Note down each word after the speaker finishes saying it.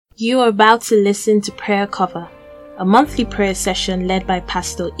You are about to listen to Prayer Cover, a monthly prayer session led by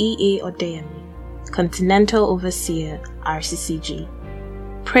Pastor E.A. Odeyemi, Continental Overseer, RCCG.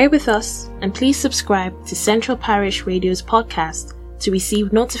 Pray with us and please subscribe to Central Parish Radio's podcast to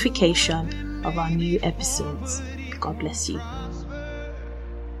receive notification of our new episodes. God bless you.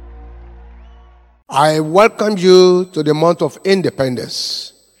 I welcome you to the month of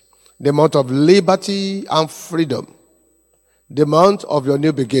independence, the month of liberty and freedom, the month of your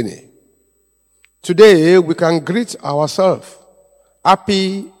new beginning. Today, we can greet ourselves.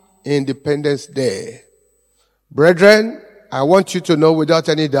 Happy Independence Day. Brethren, I want you to know without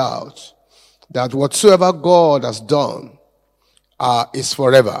any doubt that whatsoever God has done is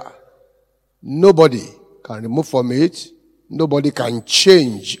forever. Nobody can remove from it. Nobody can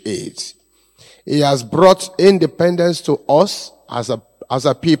change it. He has brought independence to us as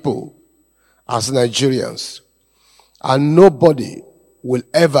a people, as Nigerians. And nobody will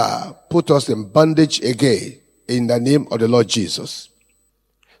ever put us in bondage again in the name of the Lord Jesus.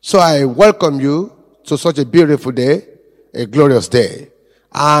 So I welcome you to such a beautiful day, a glorious day.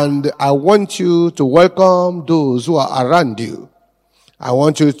 And I want you to welcome those who are around you. I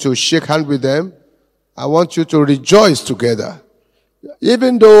want you to shake hands with them. I want you to rejoice together.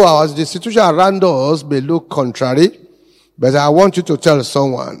 Even though the situation around us may look contrary, but I want you to tell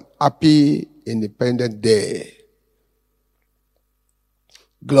someone, Happy Independence Day.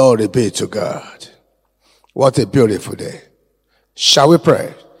 Glory be to God. What a beautiful day. Shall we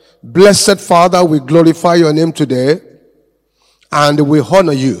pray? Blessed Father, we glorify your name today and we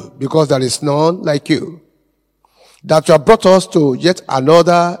honor you because there is none like you. That you have brought us to yet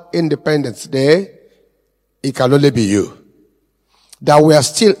another Independence Day, it can only be you. That we are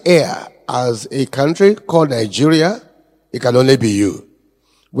still here as a country called Nigeria, it can only be you.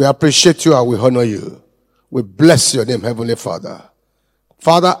 We appreciate you and we honor you. We bless your name, Heavenly Father.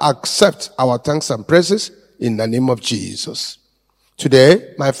 Father, accept our thanks and praises in the name of Jesus.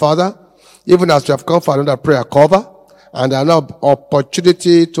 Today, my Father, even as we have come for another prayer cover and another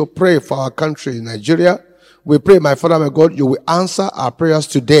opportunity to pray for our country, Nigeria, we pray, my Father, my God, you will answer our prayers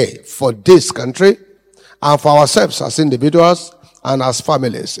today for this country and for ourselves as individuals and as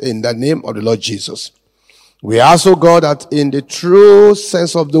families in the name of the Lord Jesus. We ask, oh God, that in the true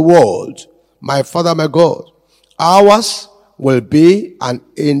sense of the word, my Father, my God, ours will be an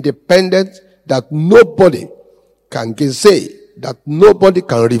independent that nobody can say, that nobody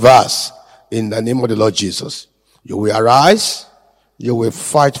can reverse in the name of the Lord Jesus. You will arise, you will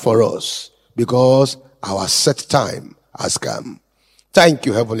fight for us because our set time has come. Thank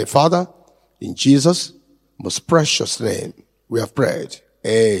you, Heavenly Father. In Jesus' most precious name, we have prayed.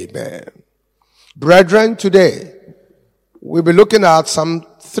 Amen. Brethren, today, we'll be looking at Psalm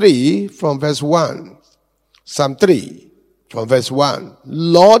 3 from verse 1. Psalm 3 from verse 1.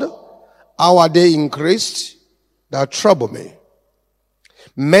 Lord, our day increased that trouble me.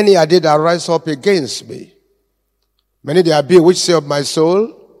 Many are they that rise up against me. Many there be which say of my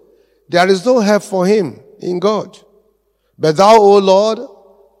soul, there is no help for him in God. But thou, O Lord,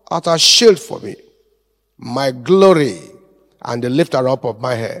 art a shield for me, my glory, and the lifter up of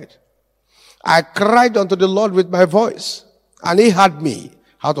my head. I cried unto the Lord with my voice, and he heard me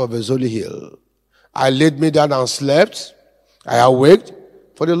out of his holy hill. I laid me down and slept. I awaked,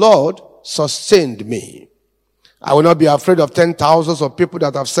 for the Lord sustained me. I will not be afraid of 10,000s of people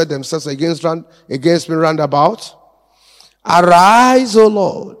that have set themselves against me round about. Arise, O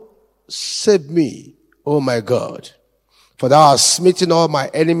Lord, save me, O my God. For thou hast smitten all my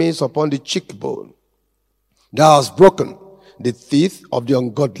enemies upon the cheekbone. Thou hast broken the teeth of the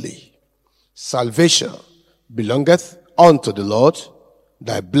ungodly. Salvation belongeth unto the Lord.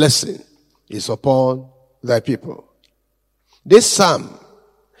 Thy blessing is upon thy people. This psalm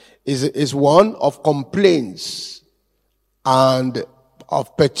is one of complaints and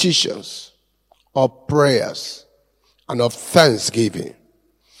of petitions, of prayers, and of thanksgiving.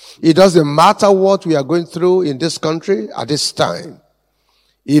 It doesn't matter what we are going through in this country at this time.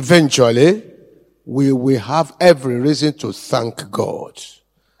 Eventually, we will have every reason to thank God.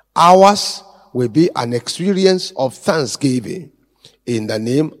 Ours will be an experience of thanksgiving in the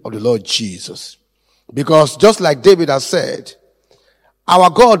name of the Lord Jesus. Because just like David has said, our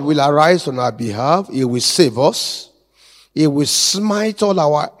God will arise on our behalf. He will save us. He will smite all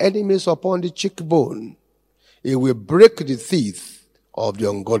our enemies upon the cheekbone. He will break the teeth of the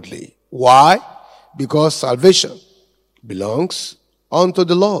ungodly. Why? Because salvation belongs unto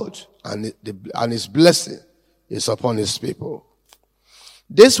the Lord, and his blessing is upon his people.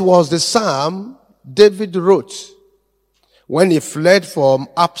 This was the psalm David wrote when he fled from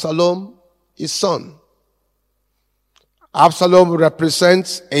Absalom, his son. Absalom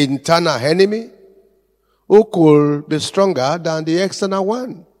represents an internal enemy who could be stronger than the external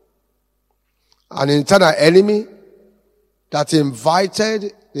one. An internal enemy that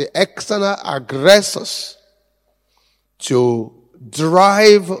invited the external aggressors to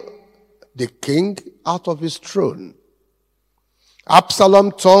drive the king out of his throne.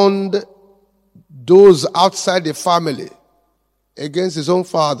 Absalom turned those outside the family against his own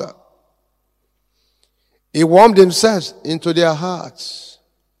father. He warmed himself into their hearts,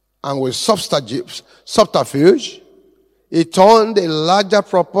 and with subterfuge, he turned a larger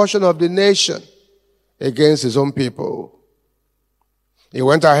proportion of the nation against his own people. He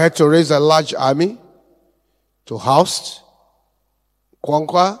went ahead to raise a large army to oust,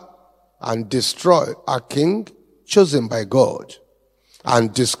 conquer, and destroy a king chosen by God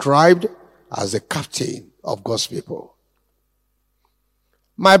and described as the captain of God's people.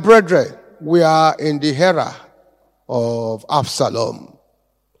 My brethren, we are in the era of Absalom.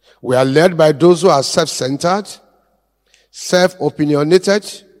 We are led by those who are self-centered,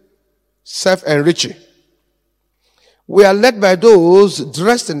 self-opinionated, self-enriching. We are led by those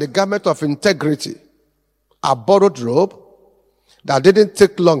dressed in the garment of integrity, a borrowed robe that didn't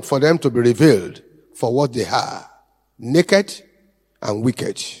take long for them to be revealed for what they are, naked and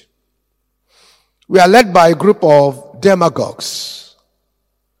wicked. We are led by a group of demagogues,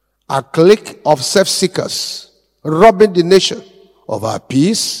 a clique of self-seekers, robbing the nation of our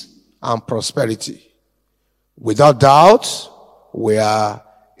peace and prosperity. Without doubt, we are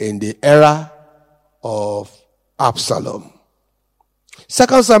in the era of Absalom.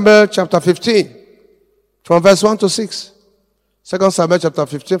 2 Samuel chapter 15, from verse 1 to 6. 2 Samuel chapter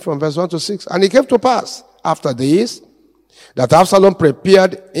 15, from verse 1 to 6. And it came to pass, after this, that Absalom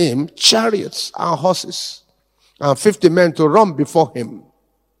prepared him chariots and horses, and 50 men to run before him.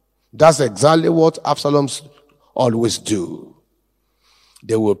 That's exactly what Absaloms always do.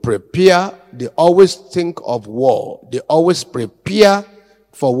 They will prepare, they always think of war. They always prepare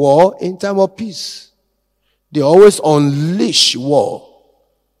for war in time of peace. They always unleash war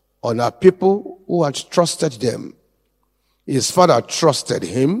on our people who had trusted them. His father trusted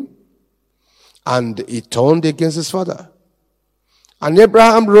him, and he turned against his father. And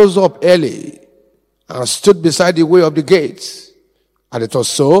Abraham rose up early and stood beside the way of the gates. And it was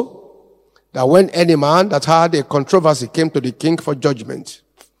so that when any man that had a controversy came to the king for judgment,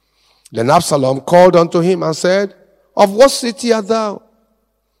 then Absalom called unto him and said, Of what city art thou?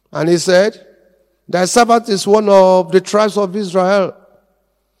 And he said, Thy servant is one of the tribes of Israel.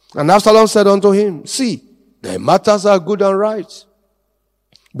 And Absalom said unto him, See, thy matters are good and right,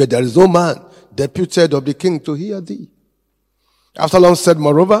 but there is no man deputed of the king to hear thee. Absalom said,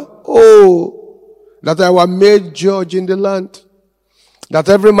 Moreover, Oh, that I were made judge in the land, that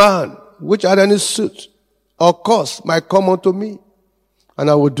every man which had any suit or cause might come unto me, and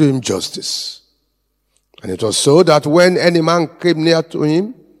I would do him justice. And it was so that when any man came near to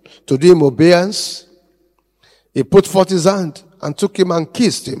him to do him obeisance, he put forth his hand and took him and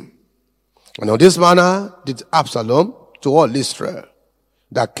kissed him. And on this manner did Absalom to all Israel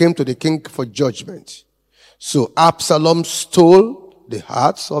that came to the king for judgment. So Absalom stole the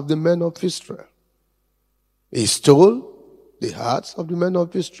hearts of the men of Israel. He stole the hearts of the men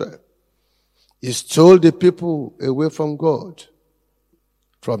of Israel. He stole the people away from God,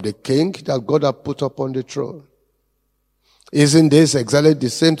 from the king that God had put upon the throne. Isn't this exactly the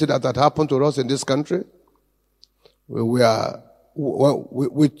same thing that had happened to us in this country? We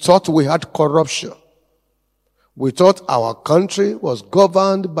thought we had corruption. We thought our country was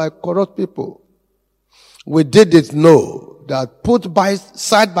governed by corrupt people. We didn't know that put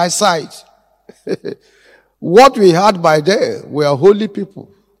side by side, what we had by then were holy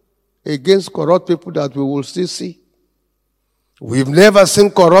people against corrupt people that we will still see. We've never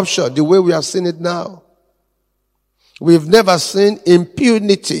seen corruption the way we are seeing it now. We've never seen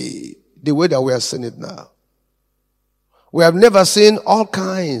impunity the way that we are seeing it now. We have never seen all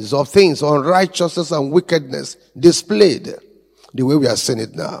kinds of things, unrighteousness and wickedness displayed the way we are seeing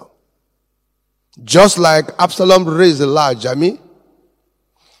it now. Just like Absalom raised a large army,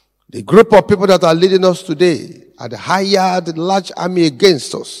 the group of people that are leading us today had hired a large army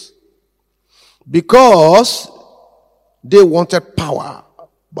against us because they wanted power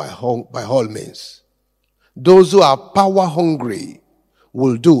by all means. Those who are power hungry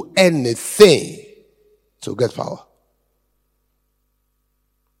will do anything to get power.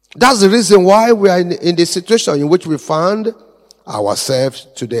 That's the reason why we are in the situation in which we found ourselves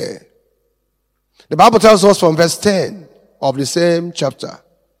today. The Bible tells us from verse 10 of the same chapter,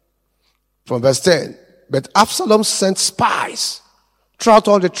 from verse 10, But Absalom sent spies throughout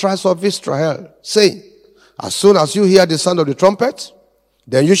all the tribes of Israel, saying, As soon as you hear the sound of the trumpet,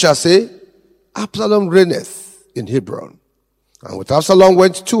 then you shall say, Absalom reigneth in Hebron. And with Absalom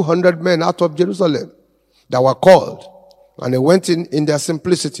went 200 men out of Jerusalem that were called, and they went in their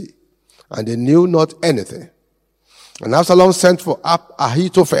simplicity, and they knew not anything. And Absalom sent for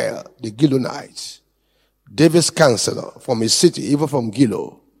Ahithophel, the Gilonite, David's counselor, from his city, even from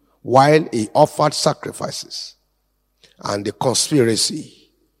Gilo, while he offered sacrifices. And the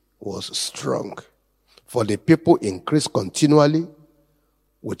conspiracy was strong, for the people increased continually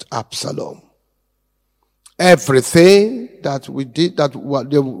with Absalom. Everything that we did, that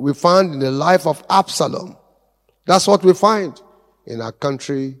we found in the life of Absalom, that's what we find in our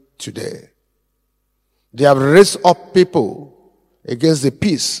country today. They have raised up people against the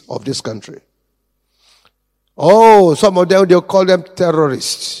peace of this country. Oh, some of them, they'll call them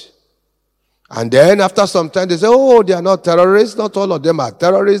terrorists. And then after some time, they say, oh, they are not terrorists. Not all of them are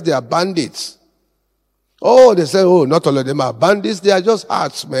terrorists. They are bandits. Oh, they say, oh, not all of them are bandits. They are just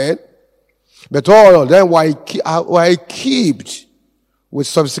herdsmen. But all of them were equipped with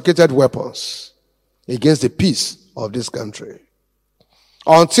sophisticated weapons against the peace of this country.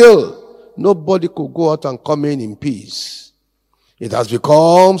 Until nobody could go out and come in peace. It has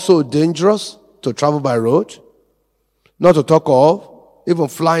become so dangerous to travel by road, not to talk of even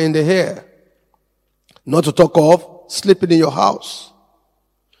flying in the air, not to talk of sleeping in your house,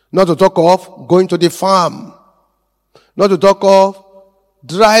 not to talk of going to the farm, not to talk of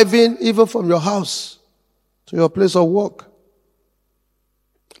driving even from your house to your place of work.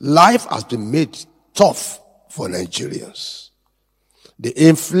 Life has been made tough for Nigerians. The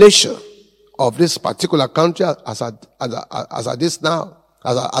inflation of this particular country as at this now,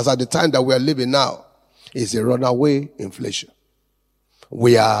 as at the time that we are living now, is a runaway inflation.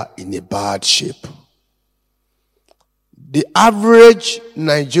 We are in a bad shape. The average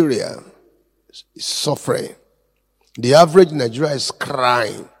Nigerian is suffering. The average Nigerian is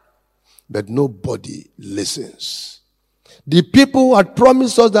crying, but nobody listens. The people who had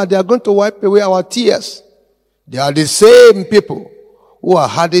promised us that they are going to wipe away our tears, they are the same people who are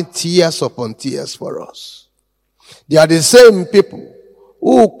adding tears upon tears for us. They are the same people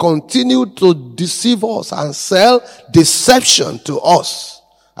who continue to deceive us and sell deception to us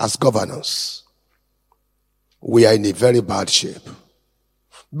as governors. We are in a very bad shape.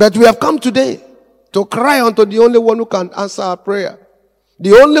 But we have come today to cry unto the only one who can answer our prayer.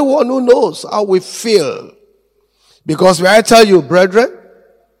 The only one who knows how we feel. Because when I tell you, brethren,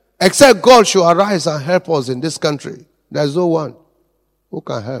 except God should arise and help us in this country, there is no one who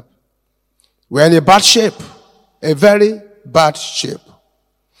can help. We are in a bad shape. A very bad shape.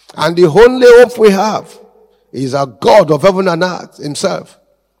 And the only hope we have is a God of heaven and earth himself.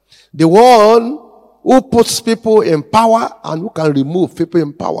 The one who puts people in power and who can remove people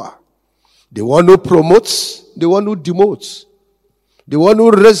in power. The one who promotes, the one who demotes. The one who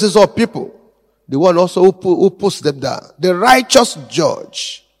raises up people. The one also who puts them down. The righteous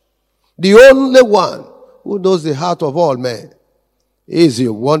judge. The only one who knows the heart of all men. He is the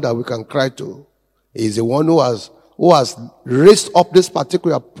one that we can cry to. He is the one who has raised up this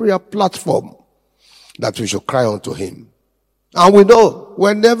particular prayer platform that we should cry unto him. And we know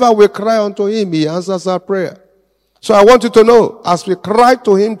whenever we cry unto him, he answers our prayer. So I want you to know, as we cry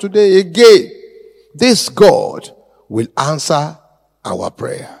to him today again, this God will answer our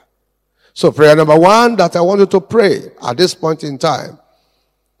prayer. So prayer number one that I want you to pray at this point in time,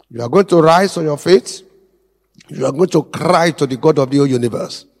 you are going to rise on your feet. You are going to cry to the God of the whole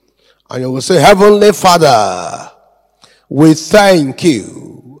universe. And you will say, Heavenly Father, we thank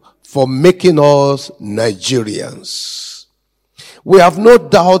you for making us Nigerians. We have no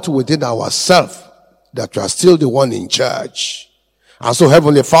doubt within ourselves that you are still the one in charge. And so,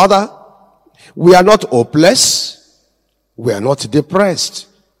 Heavenly Father, we are not hopeless. We are not depressed.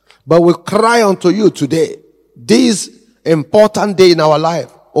 But we cry unto you today, this important day in our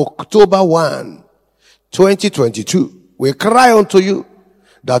life, October 1, 2022. We cry unto you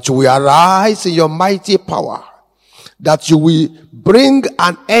that you will arise in your mighty power, that you will bring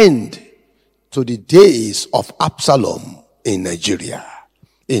an end to the days of Absalom in Nigeria.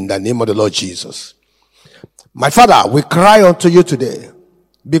 In the name of the Lord Jesus. My Father, we cry unto you today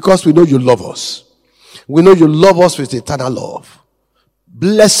because we know you love us. We know you love us with eternal love.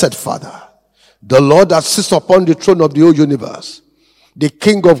 Blessed Father, the Lord that sits upon the throne of the whole universe, the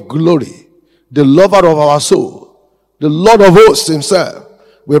King of glory, the lover of our soul, the Lord of hosts himself,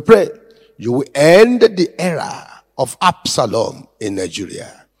 we pray you will end the era of Absalom in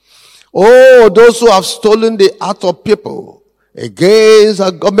Nigeria. Oh, those who have stolen the heart of people against a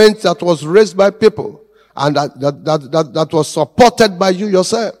government that was raised by people and that was supported by you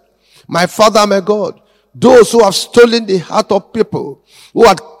yourself. My Father, my God, those who have stolen the heart of people, who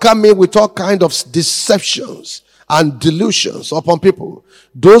had come in with all kinds of deceptions and delusions upon people,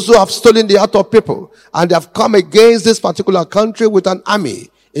 those who have stolen the heart of people, and they have come against this particular country with an army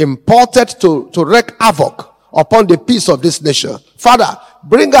imported to wreak havoc upon the peace of this nation. Father,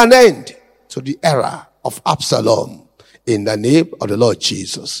 bring an end to the era of Absalom in the name of the Lord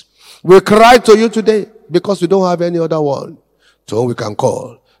Jesus. We cry to you today because we don't have any other one to whom we can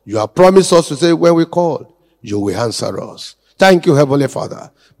call. You have promised us to say when we call, you will answer us. Thank you, Heavenly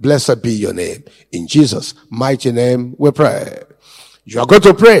Father. Blessed be your name. In Jesus' mighty name we pray. You are going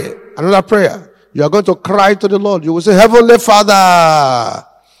to pray another prayer. You are going to cry to the Lord. You will say, Heavenly Father,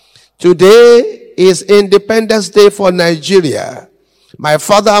 today is Independence Day for Nigeria. My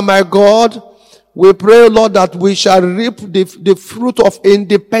Father and my God, we pray, Lord, that we shall reap the fruit of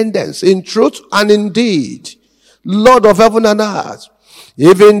independence in truth and in deed. Lord of heaven and earth,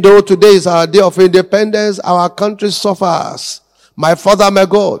 even though today is our day of independence, our country suffers. My Father, my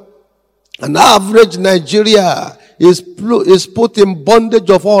God, an average Nigeria is put in bondage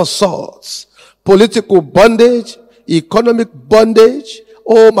of all sorts. Political bondage, economic bondage.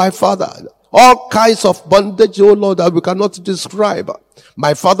 Oh, my Father, all kinds of bondage, oh Lord, that we cannot describe.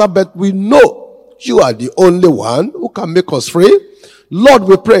 My Father, but we know you are the only one who can make us free. Lord,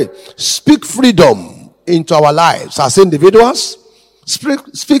 we pray, speak freedom into our lives as individuals.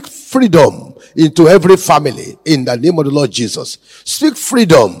 Speak freedom into every family in the name of the Lord Jesus. Speak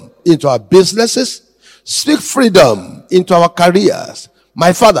freedom into our businesses. Speak freedom into our careers.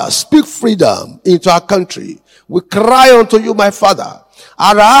 My Father, speak freedom into our country. We cry unto you, my Father.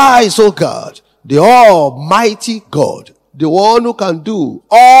 Arise, O God, the Almighty God, the one who can do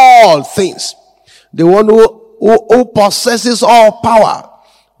all things, the one who possesses all power,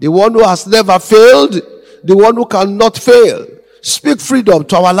 the one who has never failed, the one who cannot fail. Speak freedom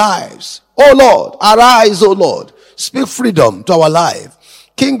to our lives. Oh Lord, arise, oh Lord. Speak freedom to our life.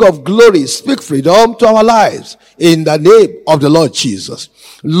 King of glory, speak freedom to our lives in the name of the Lord Jesus.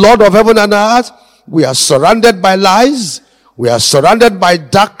 Lord of heaven and earth, we are surrounded by lies. We are surrounded by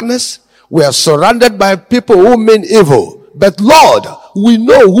darkness. We are surrounded by people who mean evil. But Lord, we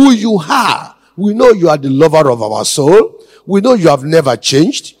know who you are. We know you are the lover of our soul. We know you have never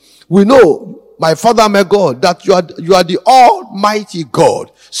changed. We know, my Father, my God, that you are the Almighty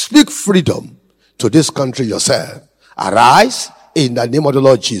God. Speak freedom to this country yourself. Arise in the name of the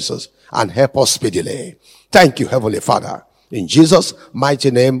Lord Jesus and help us speedily. Thank you, Heavenly Father. In Jesus'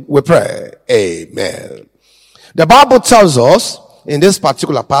 mighty name we pray. Amen. The Bible tells us in this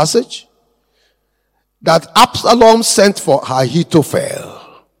particular passage that Absalom sent for Ahithophel,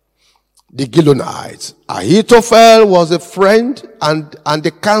 the Gilonite. Ahithophel was a friend and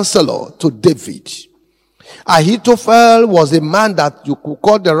the counselor to David. Ahithophel was a man that you could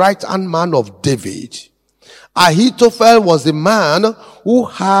call the right-hand man of David. Ahithophel was a man who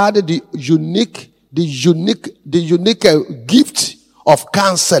had the unique gift of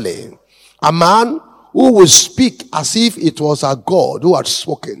counseling. A man who would speak as if it was a God who had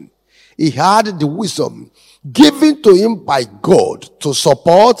spoken. He had the wisdom given to him by God to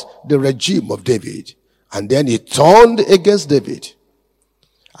support the regime of David. And then he turned against David.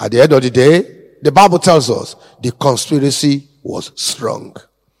 At the end of the day, the Bible tells us the conspiracy was strong.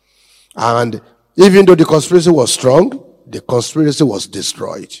 And even though the conspiracy was strong, the conspiracy was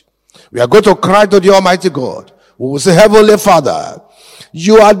destroyed. We are going to cry to the Almighty God. We will say, Heavenly Father,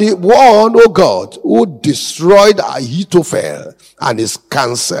 you are the one, oh God, who destroyed Ahithophel and his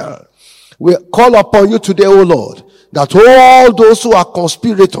counsel. We call upon you today, O Lord, that all those who are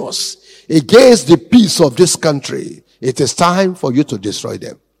conspirators against the peace of this country, it is time for you to destroy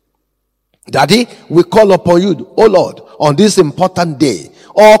them. Daddy, we call upon you, O Lord, on this important day,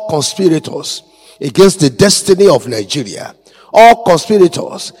 all conspirators against the destiny of Nigeria, all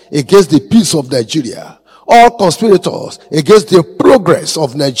conspirators against the peace of Nigeria, all conspirators against the progress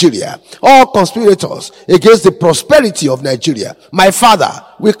of Nigeria, all conspirators against the prosperity of Nigeria. My Father,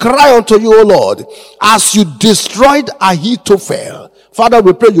 we cry unto you, O Lord, as you destroyed Ahithophel. Father,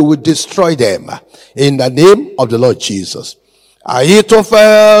 we pray you will destroy them in the name of the Lord Jesus.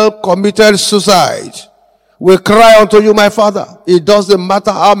 Ahithophel committed suicide. We cry unto you, my Father. It doesn't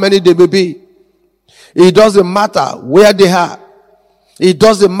matter how many they may be. It doesn't matter where they are. It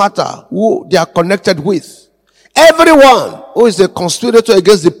doesn't matter who they are connected with. Everyone who is a conspirator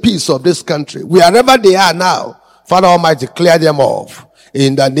against the peace of this country, wherever they are now, Father Almighty, clear them off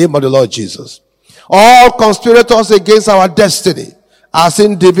in the name of the Lord Jesus. All conspirators against our destiny as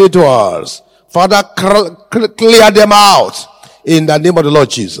individuals, Father, clear them out in the name of the Lord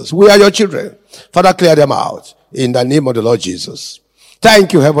Jesus. We are your children. Father, clear them out in the name of the Lord Jesus.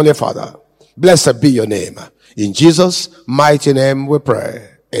 Thank you, Heavenly Father. Blessed be your name. In Jesus' mighty name we pray.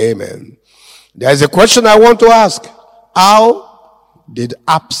 Amen. There's a question I want to ask. How did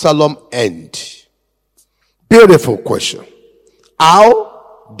Absalom end? Beautiful question.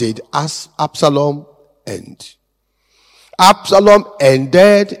 How did Absalom end? Absalom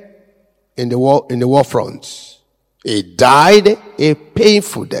ended in the war front. He died a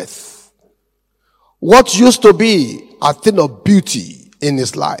painful death. What used to be a thing of beauty in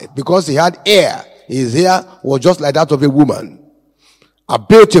his life, because he had hair, his hair was just like that of a woman. A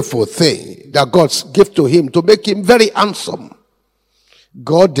beautiful thing that God gave to him to make him very handsome.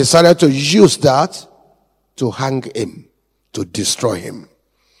 God decided to use that to hang him, to destroy him.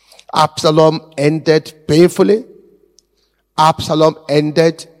 Absalom ended painfully. Absalom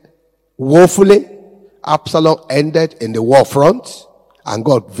ended woefully. Absalom ended in the war front, and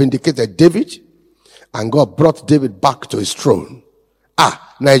God vindicated David, and God brought David back to his throne.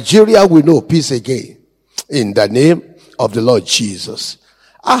 Nigeria will know peace again in the name of the Lord Jesus.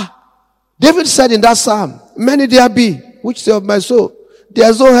 David said in that psalm, many there be which say of my soul,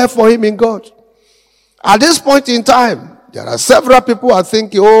 there is no help for him in God. At this point in time, there are several people who are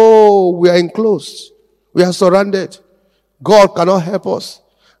thinking, we are enclosed, we are surrounded, God cannot help us,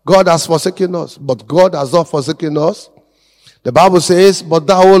 God has forsaken us. But God has not forsaken us. The Bible says, but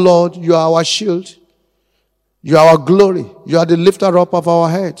thou, O Lord, you are our shield, you are our glory, you are the lifter up of our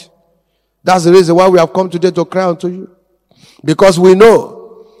head. That's the reason why we have come today to cry unto you. Because we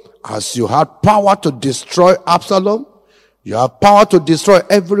know, as you had power to destroy Absalom, you have power to destroy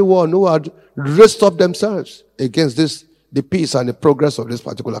everyone who had raised up themselves against the peace and the progress of this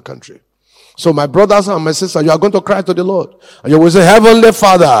particular country. So my brothers and my sisters, you are going to cry to the Lord. And you will say, Heavenly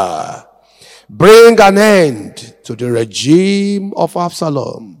Father, bring an end to the regime of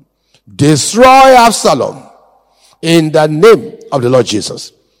Absalom. Destroy Absalom in the name of the Lord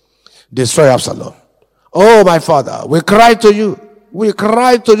Jesus. Destroy Absalom. Oh, my Father, we cry to you. We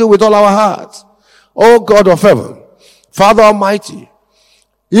cry to you with all our hearts. Oh, God of heaven, Father Almighty,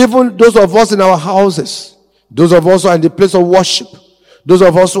 even those of us in our houses, those of us who are in the place of worship, those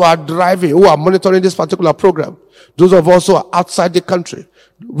of us who are driving, who are monitoring this particular program, those of us who are outside the country,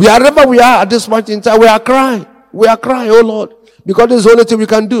 wherever we are at this point in time, we are crying. We are crying, oh Lord, because this is the only thing we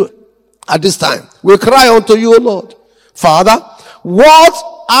can do at this time. We cry unto you, oh Lord. Father, what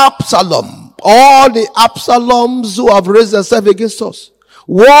Absalom, all the Absaloms who have raised themselves against us,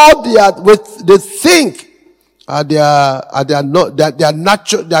 what they think are their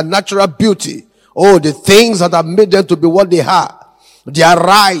natural beauty, the things that have made them to be what they are, their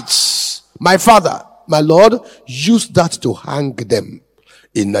rights, my Father, my Lord, use that to hang them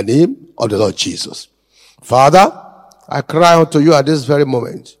in the name of the Lord Jesus. Father, I cry unto you at this very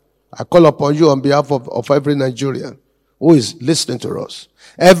moment. I call upon you on behalf of every Nigerian who is listening to us,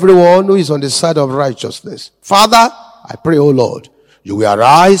 everyone who is on the side of righteousness. Father, I pray, oh Lord, you will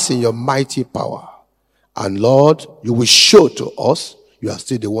arise in your mighty power. And Lord, you will show to us you are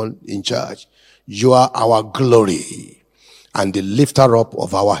still the one in charge. You are our glory and the lifter up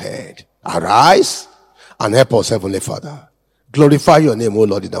of our head. Arise and help us, Heavenly Father. Glorify your name, O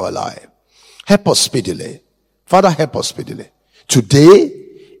Lord, in our life. Help us speedily. Father, help us speedily. Today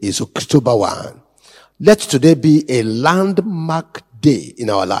is October 1. Let today be a landmark day in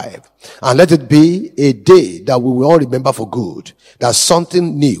our life. And let it be a day that we will all remember for good. That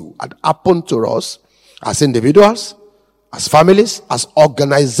something new had happened to us as individuals, as families, as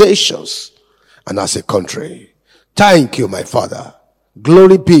organizations, and as a country. Thank you, my Father.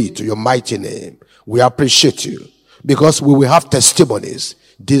 Glory be to your mighty name. We appreciate you because we will have testimonies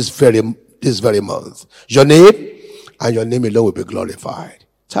this very month. Your name and your name alone will be glorified.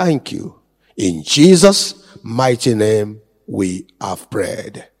 Thank you. In Jesus' mighty name we have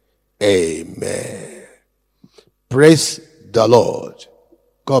prayed. Amen. Praise the Lord.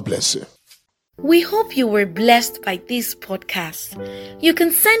 God bless you. We hope you were blessed by this podcast. You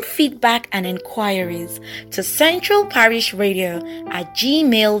can send feedback and inquiries to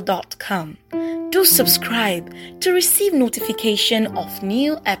centralparishradio@gmail.com. Do subscribe to receive notification of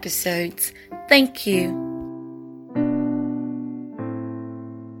new episodes. Thank you.